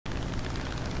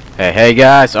Hey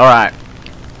guys, alright.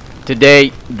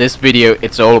 Today, this video,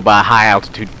 it's all about high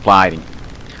altitude flying.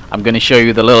 I'm gonna show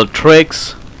you the little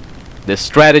tricks, the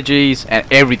strategies, and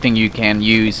everything you can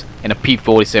use in a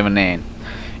P47 N.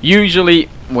 Usually,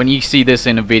 when you see this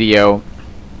in a video,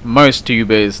 most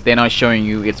tubers, they're not showing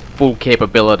you its full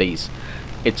capabilities.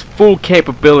 Its full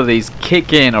capabilities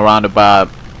kick in around about,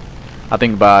 I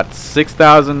think about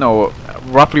 6,000 or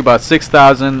roughly about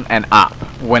 6,000 and up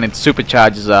when its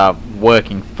superchargers are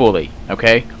working fully.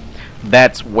 Okay,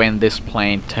 that's when this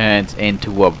plane turns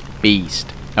into a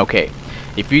beast. Okay,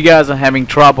 if you guys are having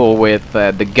trouble with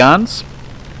the guns,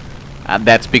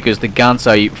 that's because the guns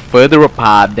are further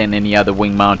apart than any other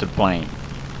wing mounted plane.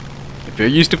 If you're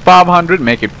used to 500,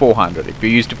 make it 400. If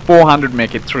you're used to 400,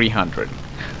 make it 300.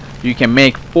 You can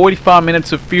make 45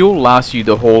 minutes of fuel last you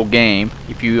the whole game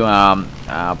if you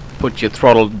put your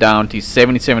throttle down to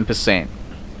 77%.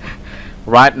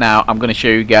 Right now I'm gonna show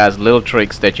you guys little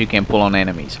tricks that you can pull on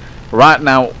enemies. Right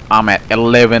now I'm at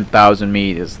 11,000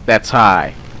 meters. That's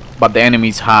high, but the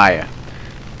enemy's higher.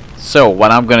 So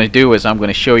what I'm gonna do is I'm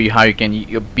gonna show you how you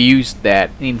can abuse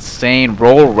that insane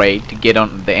roll rate to get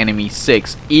on the enemy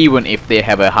 6, even if they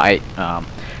have a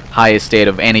higher state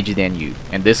of energy than you.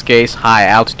 In this case, high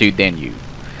altitude than you.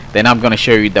 Then I'm gonna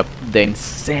show you the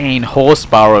insane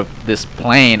horsepower of this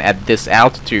plane at this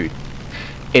altitude.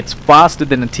 It's faster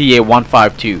than a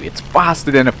TA-152. It's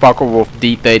faster than a Focke-Wulf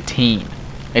D-13.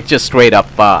 It's just straight up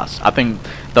fast. I think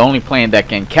the only plane that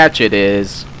can catch it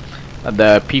is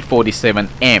the P47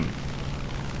 N.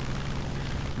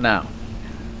 Now,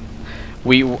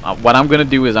 what I'm gonna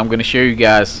do is I'm gonna show you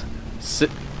guys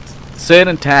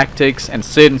certain tactics and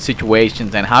certain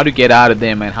situations and how to get out of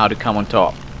them and how to come on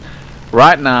top.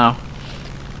 Right now,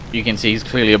 you can see he's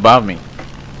clearly above me.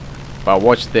 But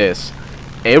watch this.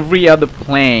 Every other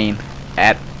plane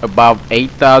at above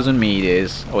 8,000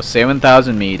 meters or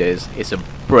 7,000 meters is a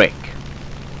brick.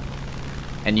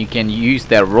 And you can use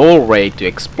that roll rate to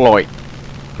exploit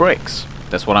bricks.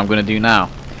 That's what I'm going to do now.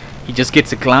 He just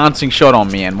gets a glancing shot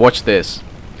on me, and watch this.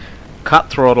 Cut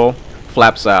throttle,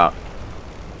 flaps out.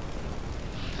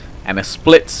 And a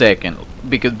split second,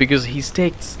 because he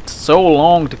takes so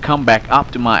long to come back up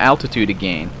to my altitude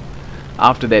again.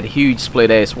 After that huge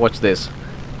split ace, watch this.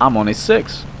 I'm on his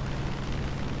 6.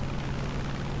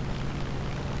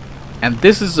 And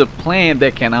this is a plane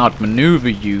that can outmaneuver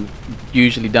you,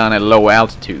 usually down at low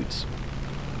altitudes.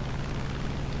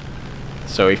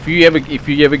 So if you ever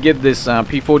get this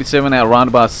P47 at around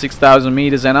about 6,000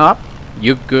 meters and up,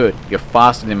 you're good. You're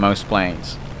faster than most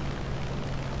planes.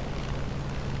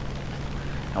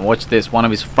 And watch this, one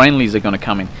of his friendlies are gonna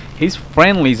come in. His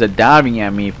friendlies are diving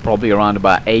at me probably around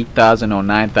about 8,000 or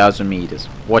 9,000 meters.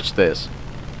 Watch this.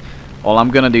 All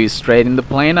I'm gonna do is straighten the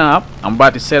plane up. I'm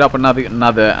about to set up another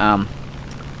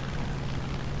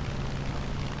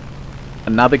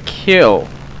kill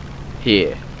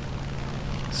here.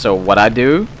 So what I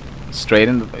do,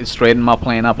 straighten my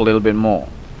plane up a little bit more.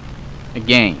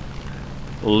 Again,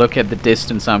 look at the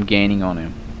distance I'm gaining on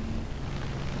him.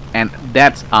 And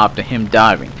that's after him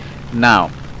diving. Now,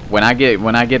 when I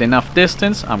get enough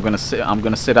distance, I'm gonna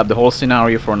set up the whole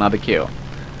scenario for another kill.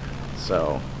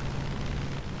 So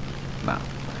now,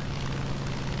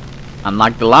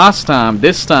 unlike the last time,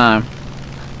 this time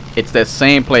it's that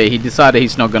same player. He decided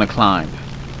he's not gonna climb.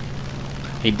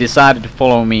 He decided to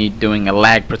follow me doing a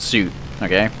lag pursuit.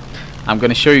 Okay, I'm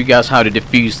gonna show you guys how to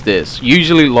defuse this.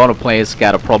 Usually a lot of players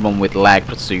got a problem with lag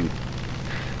pursuit.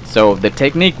 So the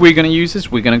technique we're gonna use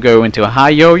is we're gonna go into a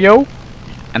high yo-yo,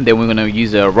 and then we're gonna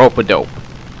use a rope-a-dope.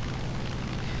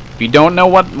 If you don't know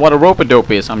what a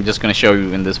rope-a-dope is, I'm just gonna show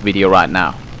you in this video right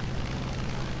now.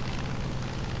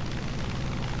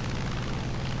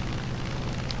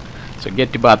 So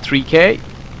get to about 3K.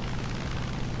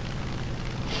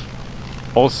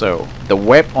 Also, the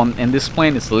web in this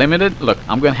plane is limited. Look,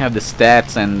 I'm gonna have the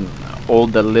stats and all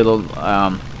the little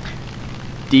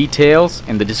details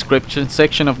in the description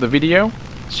section of the video,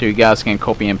 so you guys can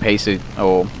copy and paste it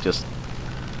or just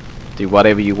do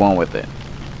whatever you want with it.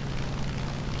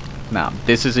 Now,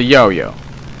 this is a yo-yo.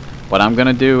 What I'm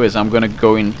gonna do is I'm gonna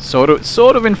go in sort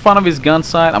of in front of his gun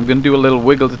sight. I'm gonna do a little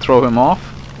wiggle to throw him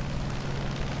off,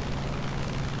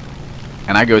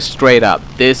 and I go straight up.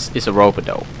 This is a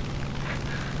rope-a-dope.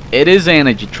 It is an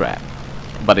energy trap,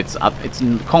 but it's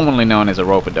commonly known as a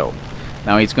rope-a-dope.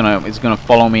 Now it's gonna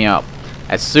follow me up.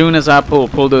 As soon as I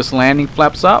pull those landing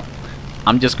flaps up,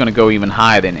 I'm just gonna go even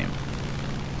higher than him.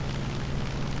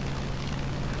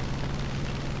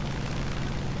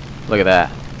 Look at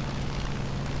that.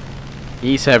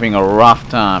 He's having a rough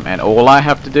time, and all I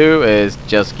have to do is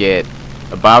just get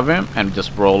above him and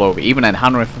just roll over. Even at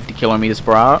 150 kilometers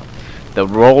per hour, The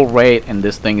roll rate in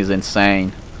this thing is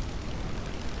insane.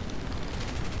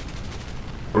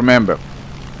 Remember,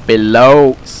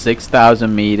 below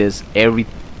 6,000 meters,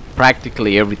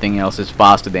 practically everything else is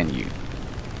faster than you.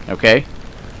 Okay?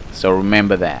 So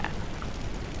remember that.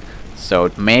 So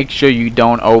make sure you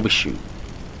don't overshoot.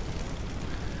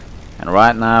 And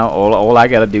right now, all I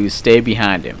gotta do is stay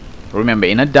behind him. Remember,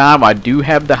 in a dive, I do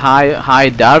have the high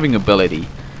diving ability,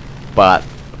 but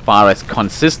as far as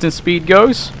consistent speed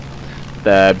goes,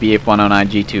 the BF109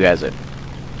 G2 has it.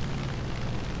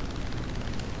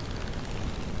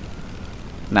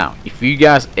 Now, if you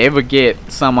guys ever get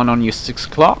someone on your 6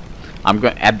 o'clock, I'm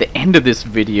going at the end of this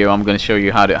video, I'm going to show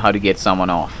you how to get someone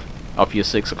off your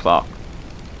 6 o'clock.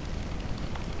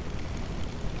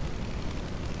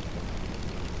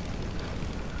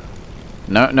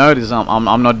 Notice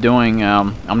I'm not doing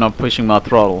I'm not pushing my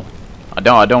throttle. I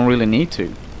don't really need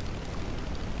to.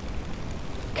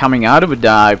 Coming out of a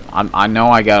dive, I know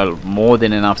I got more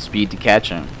than enough speed to catch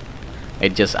him. I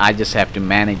just have to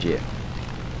manage it.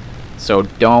 So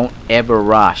don't ever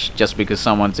rush just because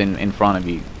someone's in front of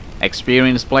you.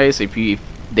 Experienced players, if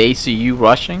they see you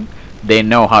rushing, they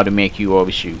know how to make you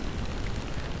overshoot.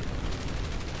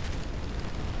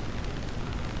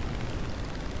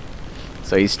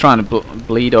 So he's trying to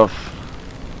bleed off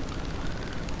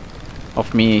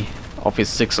his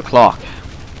 6 o'clock.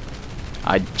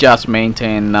 I just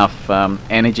maintain enough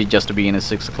energy just to be in his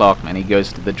 6 o'clock, and he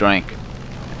goes to the drink.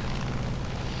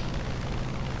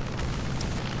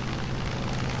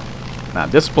 Now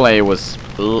this player he was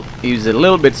a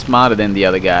little bit smarter than the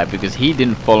other guy because he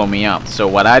didn't follow me up. So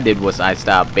what I did was I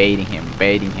started baiting him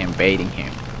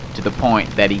to the point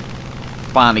that he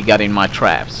finally got in my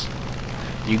traps.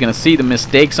 You're gonna see the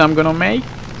mistakes I'm gonna make,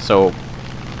 so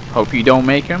hope you don't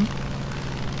make them.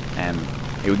 And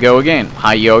here we go again.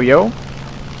 Hi yo-yo.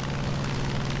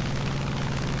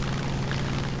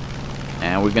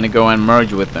 And we're gonna go and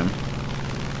merge with them.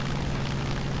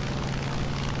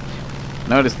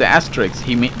 Notice the asterisk.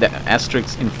 He made the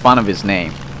asterisk in front of his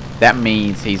name. That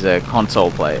means he's a console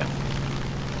player.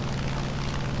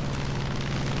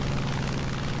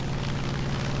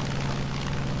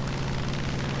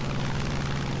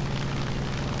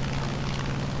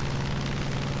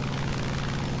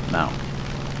 Now,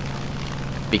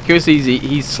 because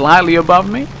he's slightly above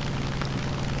me,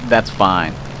 that's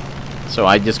fine. So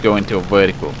I just go into a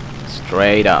vertical,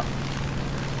 straight up.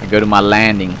 I go to my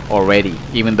landing already,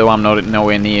 even though I'm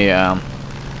nowhere near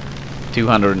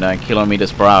 200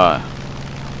 kilometers per hour.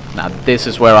 Now this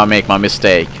is where I make my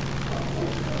mistake.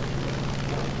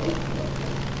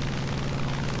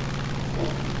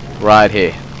 Right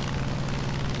here.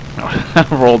 I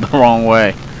rolled the wrong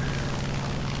way.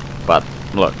 But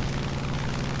look.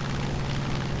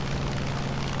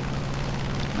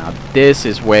 Now this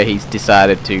is where he's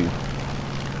decided to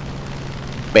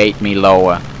bait me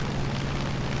lower.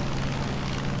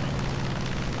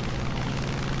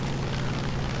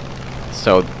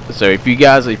 So if you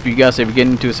guys ever get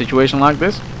into a situation like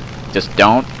this, just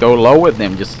don't go low with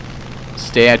them. Just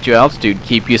stay at your altitude.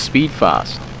 Keep your speed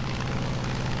fast.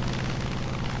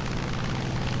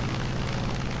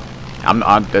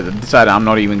 I decided I'm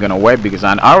not even gonna wait because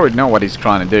I already know what he's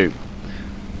trying to do.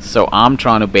 So I'm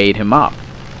trying to bait him up.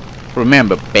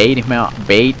 Remember, bait him up.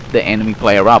 Bait the enemy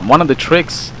player up. One of the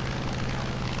tricks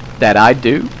that I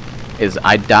do is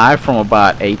I dive from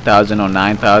about 8,000 or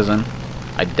 9,000.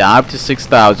 I dive to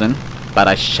 6,000, but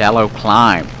I shallow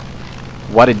climb.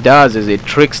 What it does is it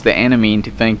tricks the enemy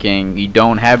into thinking you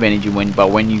don't have energy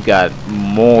but when you got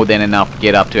more than enough to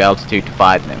get up to altitude to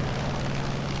fight them.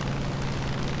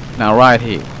 Now right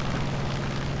here,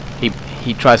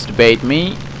 he tries to bait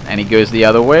me and he goes the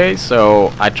other way,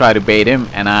 so I try to bait him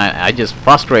and I just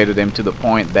frustrated him to the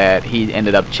point that he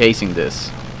ended up chasing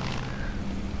this.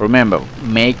 Remember,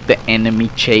 make the enemy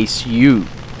chase you.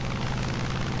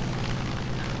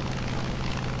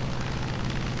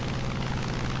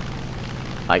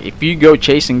 Like if you go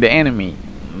chasing the enemy,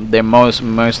 they're most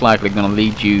likely gonna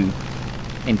lead you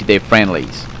into their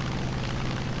friendlies.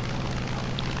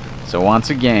 So once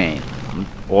again,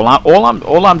 all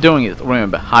I'm doing is,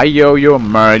 remember, high yo-yo,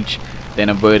 merge, then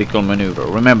a vertical maneuver.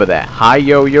 Remember that, high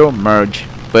yo-yo, merge,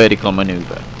 vertical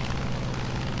maneuver.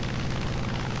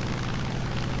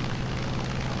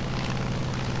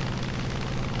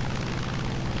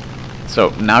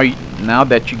 So now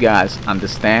that you guys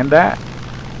understand that,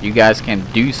 you guys can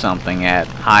do something at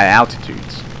high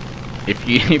altitudes. If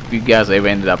you guys ever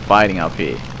ended up fighting up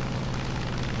here.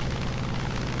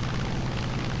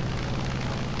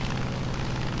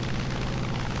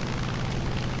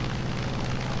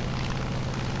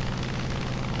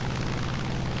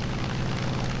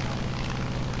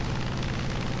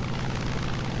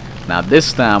 Now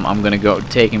this time I'm gonna go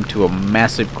take him to a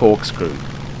massive corkscrew,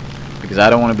 because I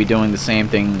don't want to be doing the same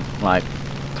thing like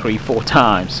 3-4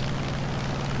 times.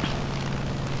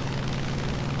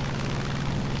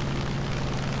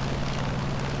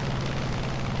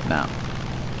 Now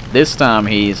this time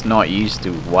he is not used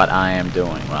to what I am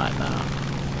doing right now.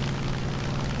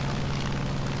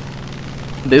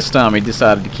 This time he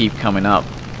decided to keep coming up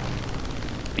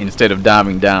instead of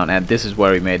diving down, and this is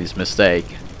where he made his mistake.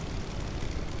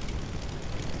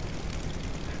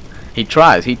 He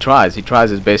tries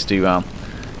his best to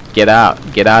get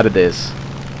out of this,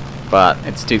 but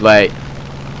it's too late.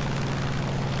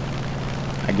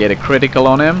 I get a critical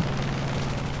on him.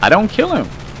 I don't kill him.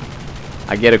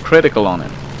 I get a critical on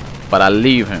him, but I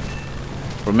leave him.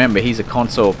 Remember, he's a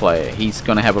console player. He's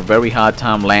gonna have a very hard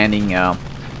time landing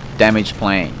damaged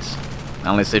planes,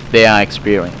 unless if they are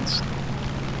experienced.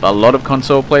 But a lot of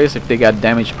console players, if they got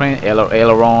damaged plane,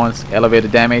 ailerons, elevator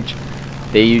damage,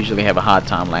 they usually have a hard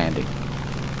time landing.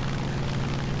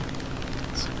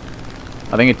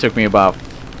 I think it took me about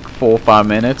 4 or 5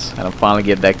 minutes, and I finally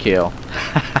get that kill.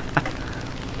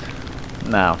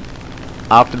 Now,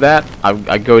 after that,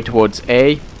 I go towards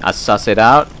A. I suss it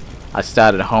out. I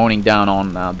started honing down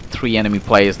on the 3 enemy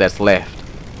players that's left.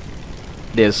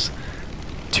 There's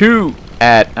 2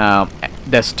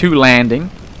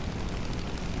 landing,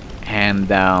 and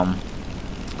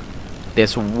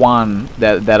there's 1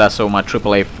 that I saw my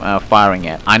AAA firing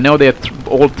at. I know they're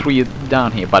all 3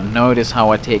 down here, but notice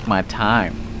how I take my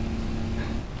time.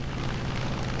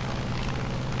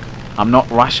 I'm not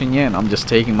rushing in, I'm just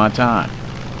taking my time.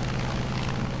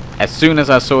 As soon as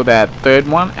I saw that 3rd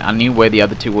one, I knew where the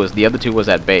other 2 was. The other 2 was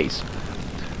at base,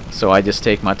 so I just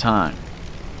take my time.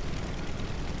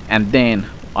 And then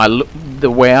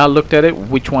the way I looked at it,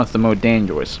 which one's the more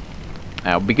dangerous?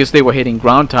 Because they were hitting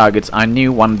ground targets, I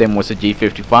knew one of them was a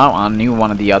G55. I knew one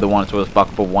of the other ones was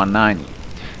Fokker 190.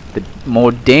 The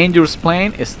more dangerous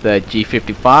plane is the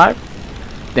G55,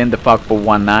 then the Fokker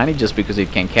 190, just because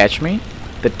it can catch me.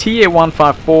 The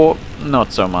TA-154,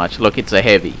 not so much. Look, it's a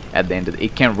heavy at the end of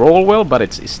it can roll well, but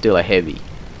it's still a heavy.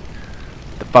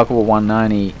 The Fokker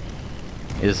 190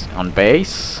 is on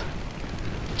base.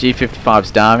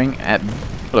 G55's diving at,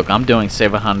 look, I'm doing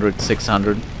 700,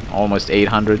 600, almost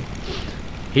 800.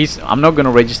 I'm not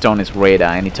gonna register on his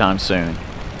radar anytime soon.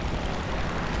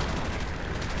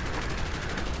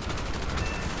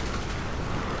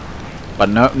 But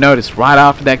notice right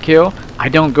after that kill, I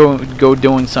don't go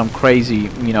doing some crazy,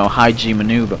 you know, high G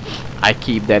maneuver. I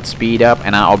keep that speed up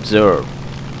and I observe.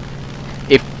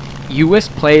 If US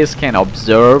players can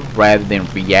observe rather than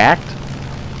react,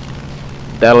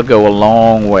 that'll go a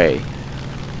long way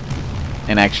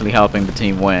in actually helping the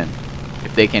team win.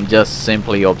 If they can just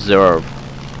simply observe.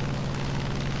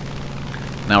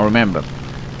 Now remember,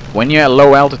 when you're at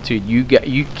low altitude,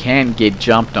 you can get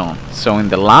jumped on. So in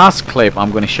the last clip,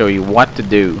 I'm going to show you what to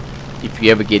do if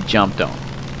you ever get jumped on.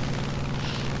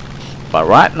 But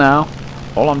right now,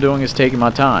 all I'm doing is taking my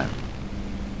time.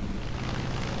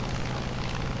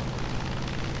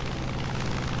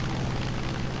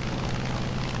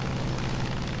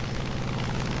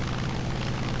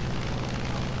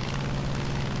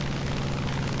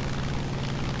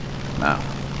 Now,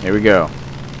 here we go.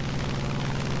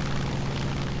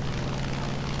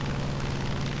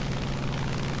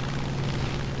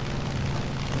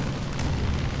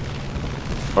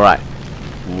 Alright,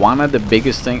 one of the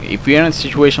biggest things, if you're in a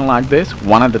situation like this,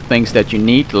 one of the things that you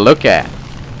need to look at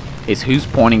is who's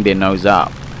pointing their nose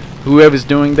up. Whoever's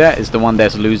doing that is the one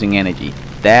that's losing energy.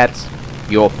 That's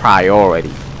your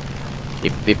priority.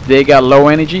 If they got low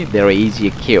energy, they're an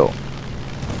easier kill.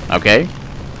 Okay?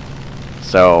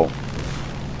 So,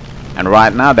 and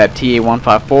right now that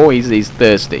TA-154, he's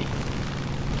thirsty.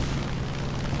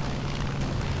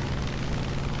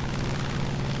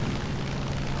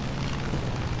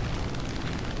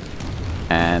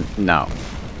 And no,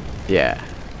 yeah,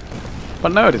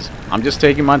 but notice I'm just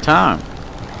taking my time.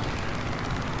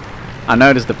 I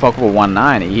noticed the Fokker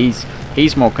 190,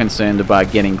 he's more concerned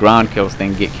about getting ground kills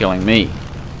than killing me.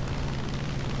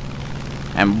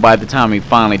 And by the time he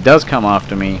finally does come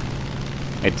after me,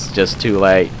 it's just too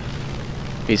late.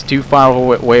 He's too far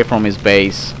away from his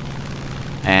base,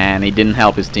 and he didn't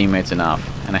help his teammates enough.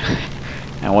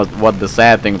 And what the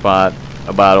sad thing about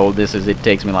all this is, it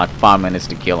takes me like 5 minutes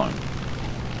to kill him.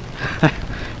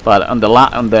 But on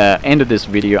the end of this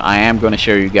video, I am going to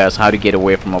show you guys how to get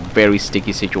away from a very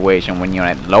sticky situation when you're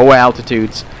at low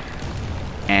altitudes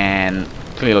and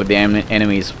clearly the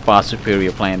enemy is far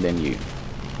superior plane than you.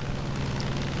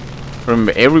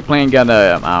 Remember, every plane got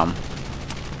a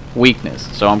weakness,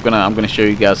 so I'm gonna show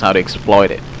you guys how to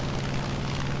exploit it.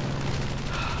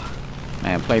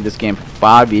 Man, played this game for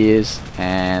 5 years,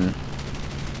 and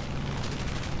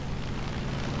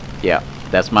yeah,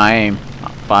 that's my aim.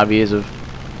 5 years of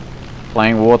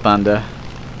playing War Thunder.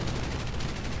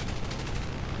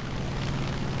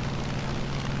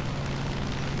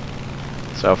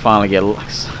 So I finally get,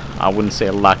 I wouldn't say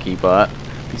lucky, but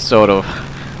he sort of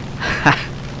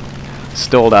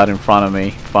stalled out in front of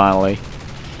me finally.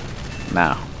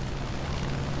 Now,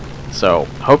 so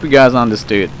hope you guys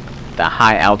understood the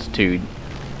high altitude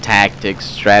tactics,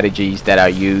 strategies that are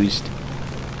used,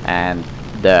 and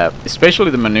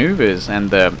especially the maneuvers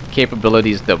and the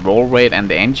capabilities, the roll rate and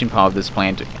the engine power of this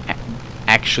plane to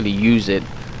actually use it,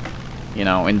 you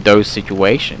know, in those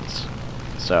situations.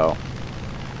 So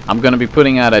I'm gonna be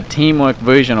putting out a teamwork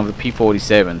version of the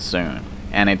P47 soon,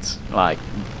 and it's like,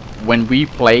 when we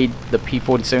played the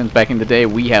P47s back in the day,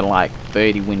 we had like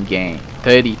 30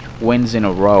 wins in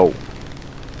a row,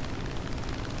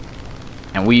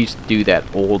 and we used to do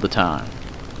that all the time.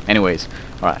 Anyways,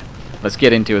 alright, let's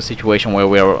get into a situation where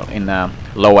we're in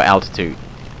lower altitude.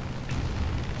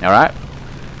 Alright,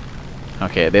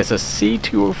 okay, there's a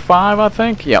C205, I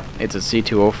think. Yep, it's a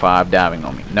C205 diving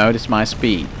on me. Notice my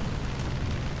speed.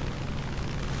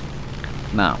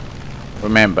 Now,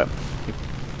 remember,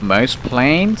 most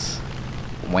planes,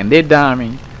 when they're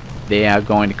diving, they are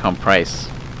going to compress.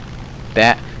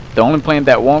 The only plane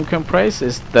that won't compress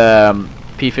is the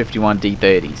P51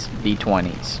 D30s,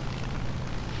 D20s.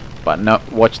 But no,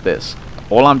 watch this.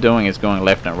 All I'm doing is going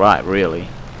left and right, really.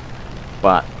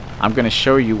 But I'm going to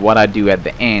show you what I do at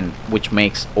the end, which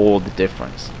makes all the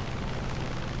difference.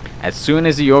 As soon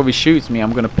as he overshoots me,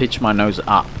 I'm going to pitch my nose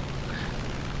up,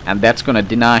 and that's going to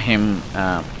deny him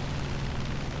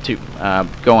to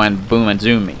go and boom and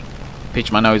zoom me.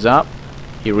 Pitch my nose up,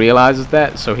 he realizes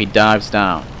that, so he dives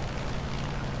down.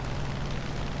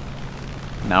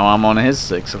 Now I'm on his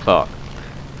 6 o'clock,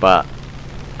 but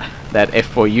that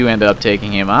F4U ended up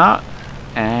taking him out,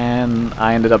 and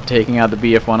I ended up taking out the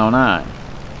BF-109.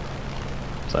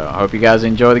 So I hope you guys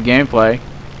enjoy the gameplay.